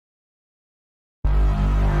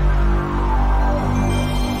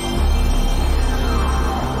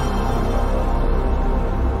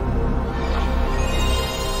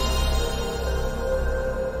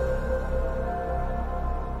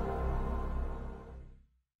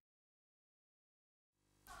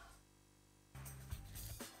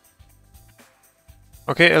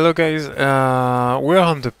Okay, hello guys. We're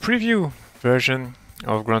on the preview version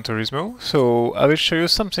of Gran Turismo, so I will show you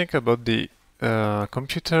something about the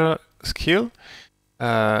computer skill,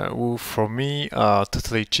 who for me are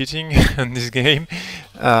totally cheating in this game.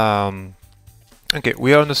 Okay,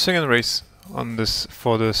 we are on the second race on this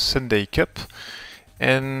for the Sunday Cup,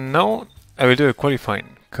 and now I will do a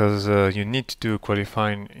qualifying because you need to do a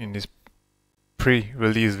qualifying in this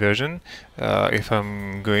pre-release version. If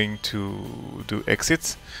I'm going to do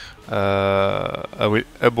exit, I will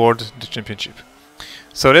abort the championship.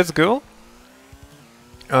 So let's go.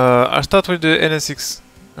 I'll start with the NSX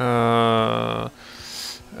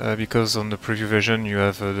because on the preview version you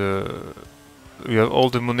have all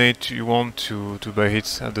the money you want to buy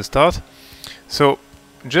it at the start. So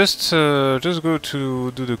just go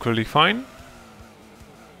to do the qualifying.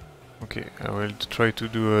 Okay, I will try to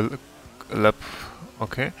do a lap.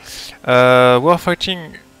 Okay, we're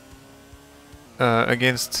fighting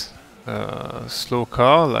against slow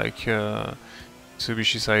car like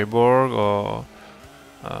Mitsubishi Cyborg or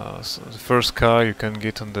so the first car you can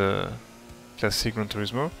get on the classic Gran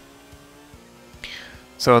Turismo.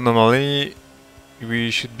 So normally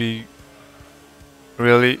we should be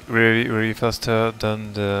really faster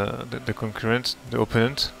than the concurrent, the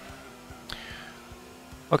opponent.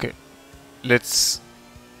 Okay, let's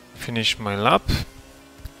finish my lap.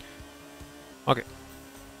 Okay,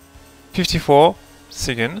 54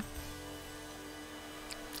 seconds.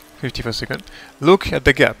 54 seconds. Look at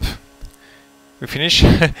the gap. We finish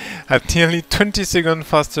at nearly 20 seconds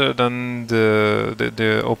faster than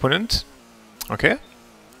the opponent. Okay,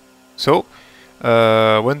 so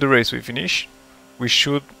when the race will finish, we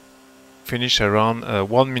should finish around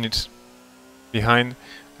 1 minute behind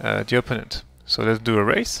the opponent. So let's do a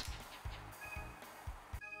race.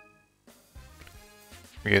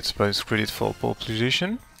 We get bonus credit for pole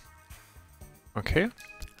position. Okay.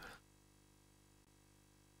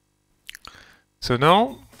 So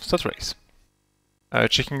now start race.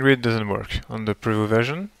 Checking grid doesn't work on the preview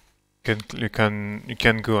version. You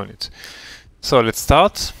can go on it. So let's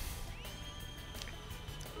start.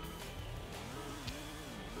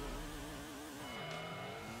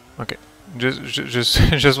 Okay.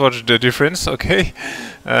 Just watch the difference. Okay.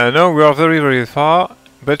 Now we are very far,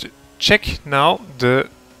 but check now the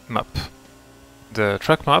map, the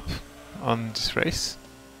track map on this race,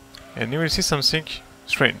 and you will see something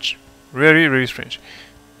strange, really strange.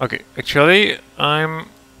 Okay, actually I'm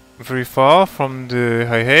very far from the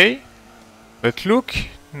highway, but look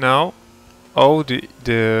now how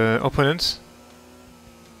the opponent's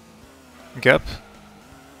gap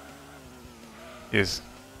is.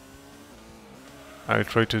 I will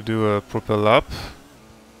try to do a proper lap.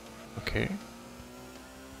 Okay.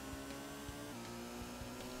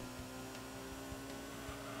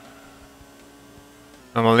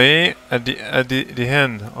 Normally, at the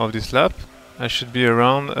end of this lap, I should be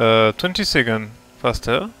around 20 seconds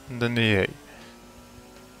faster than the EA.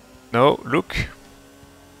 Now, look,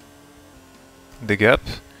 the gap.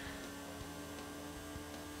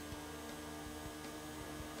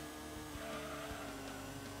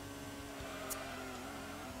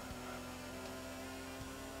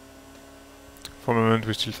 For a moment,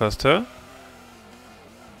 we're still faster.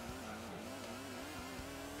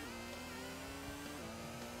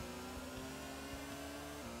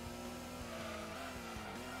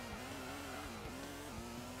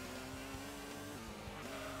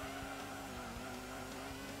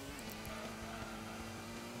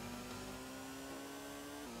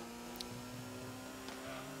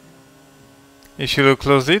 If you look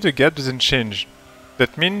closely, the gap doesn't change.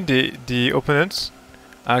 That means the opponents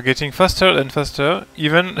are getting faster and faster,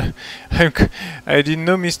 even I did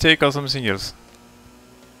no mistake or something else.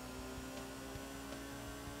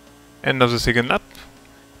 End of the second lap.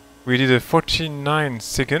 We did a 49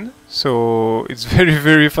 seconds, so it's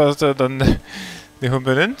very faster than the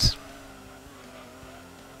opponent.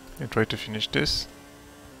 I try to finish this.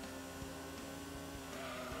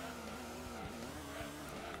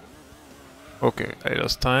 Okay, I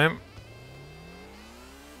lost time.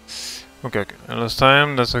 Okay, I lost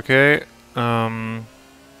time, that's okay.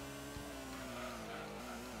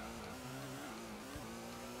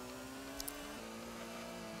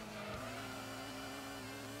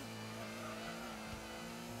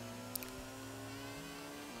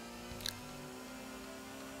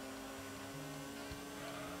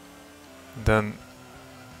 Then,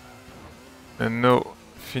 and now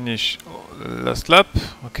finish last lap,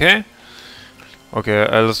 okay. Okay,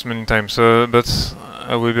 I lost many times, but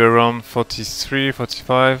I will be around 43,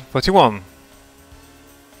 45, 41.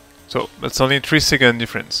 So that's only 3 second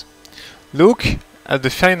difference. Look at the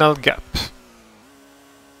final gap.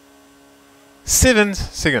 7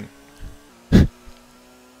 seconds.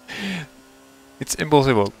 It's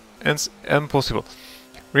impossible. It's impossible.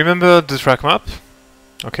 Remember the track map.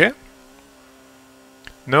 Okay.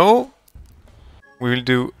 Now we will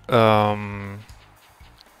do.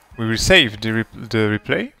 We will save the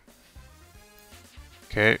replay.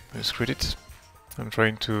 Okay, let's quit it. I'm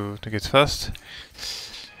trying to get fast.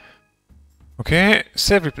 Okay,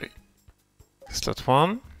 save replay. Slot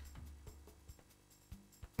 1.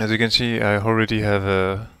 As you can see, I already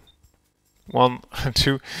have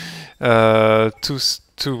two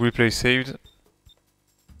replays saved,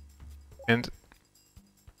 and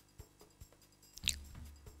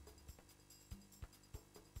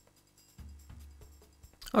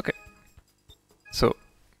okay. So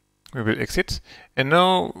we will exit, and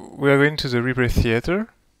now we are going to the replay theater.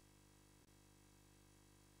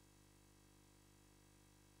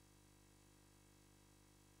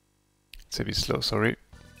 It's a bit slow, sorry.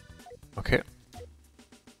 Okay.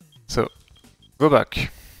 So go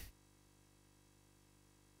back.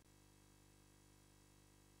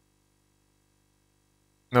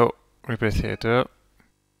 No, replay theater.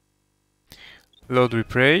 Load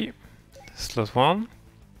replay. Slot 1.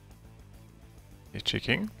 It's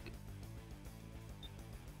checking.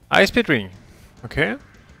 High speed ring. Okay.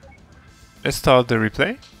 Let's start the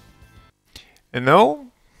replay. And now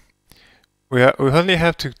we only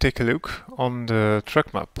have to take a look on the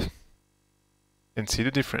track map and see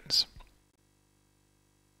the difference.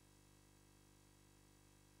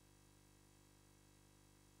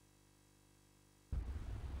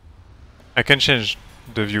 I can change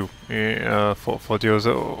the view for the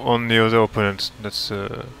other opponent. That's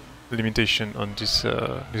a limitation on this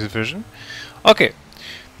version. Okay.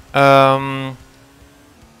 Let's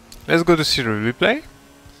go to serial replay,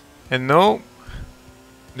 and now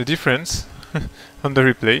the difference on the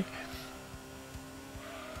replay.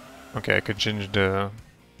 Okay, I could change the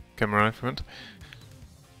camera if you want.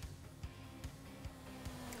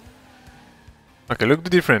 Okay, look the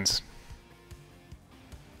difference.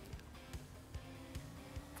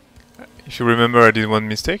 If you remember, I did one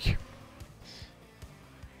mistake.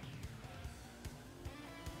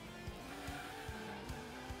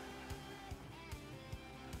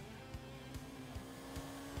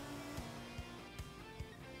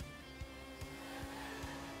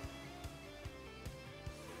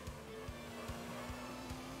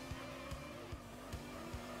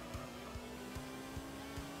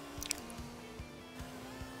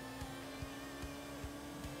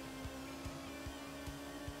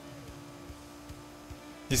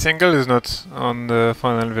 This angle is not on the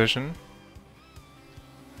final version.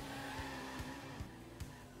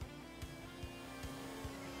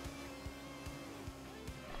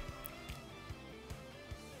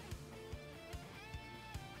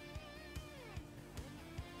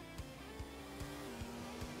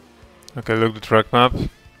 Okay, look the track map.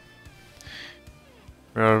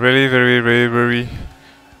 We are really very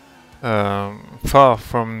far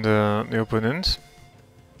from the opponent.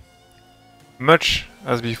 Much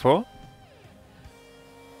as before.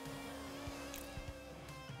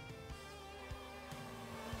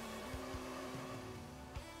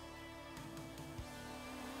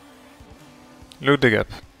 Look the gap.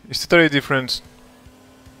 It's totally different.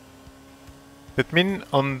 That means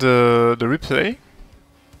on the replay,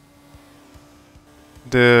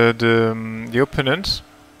 the opponents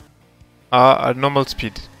are at normal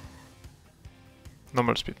speed.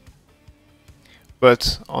 Normal speed.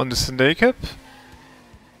 But on the Sunday Cup,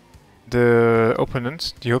 the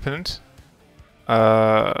opponents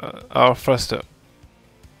are faster,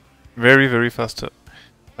 very faster.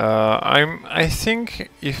 I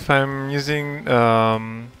think if I'm using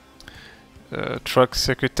track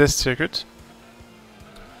circuit test circuit,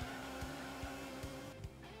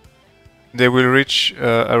 they will reach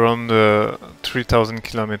around 3,000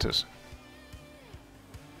 kilometers.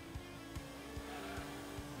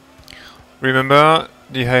 Remember,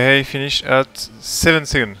 the high finished at 7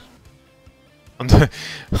 seconds on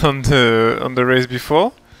the race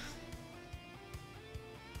before,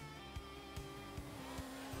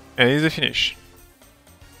 and it's the finish.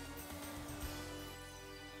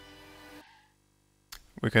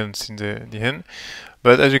 We can see the end,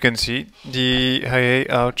 but as you can see, the high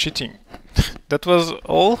are cheating. That was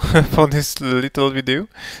all for this little video.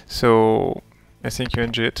 So I think you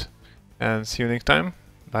enjoyed it, and see you next time.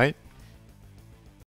 Bye.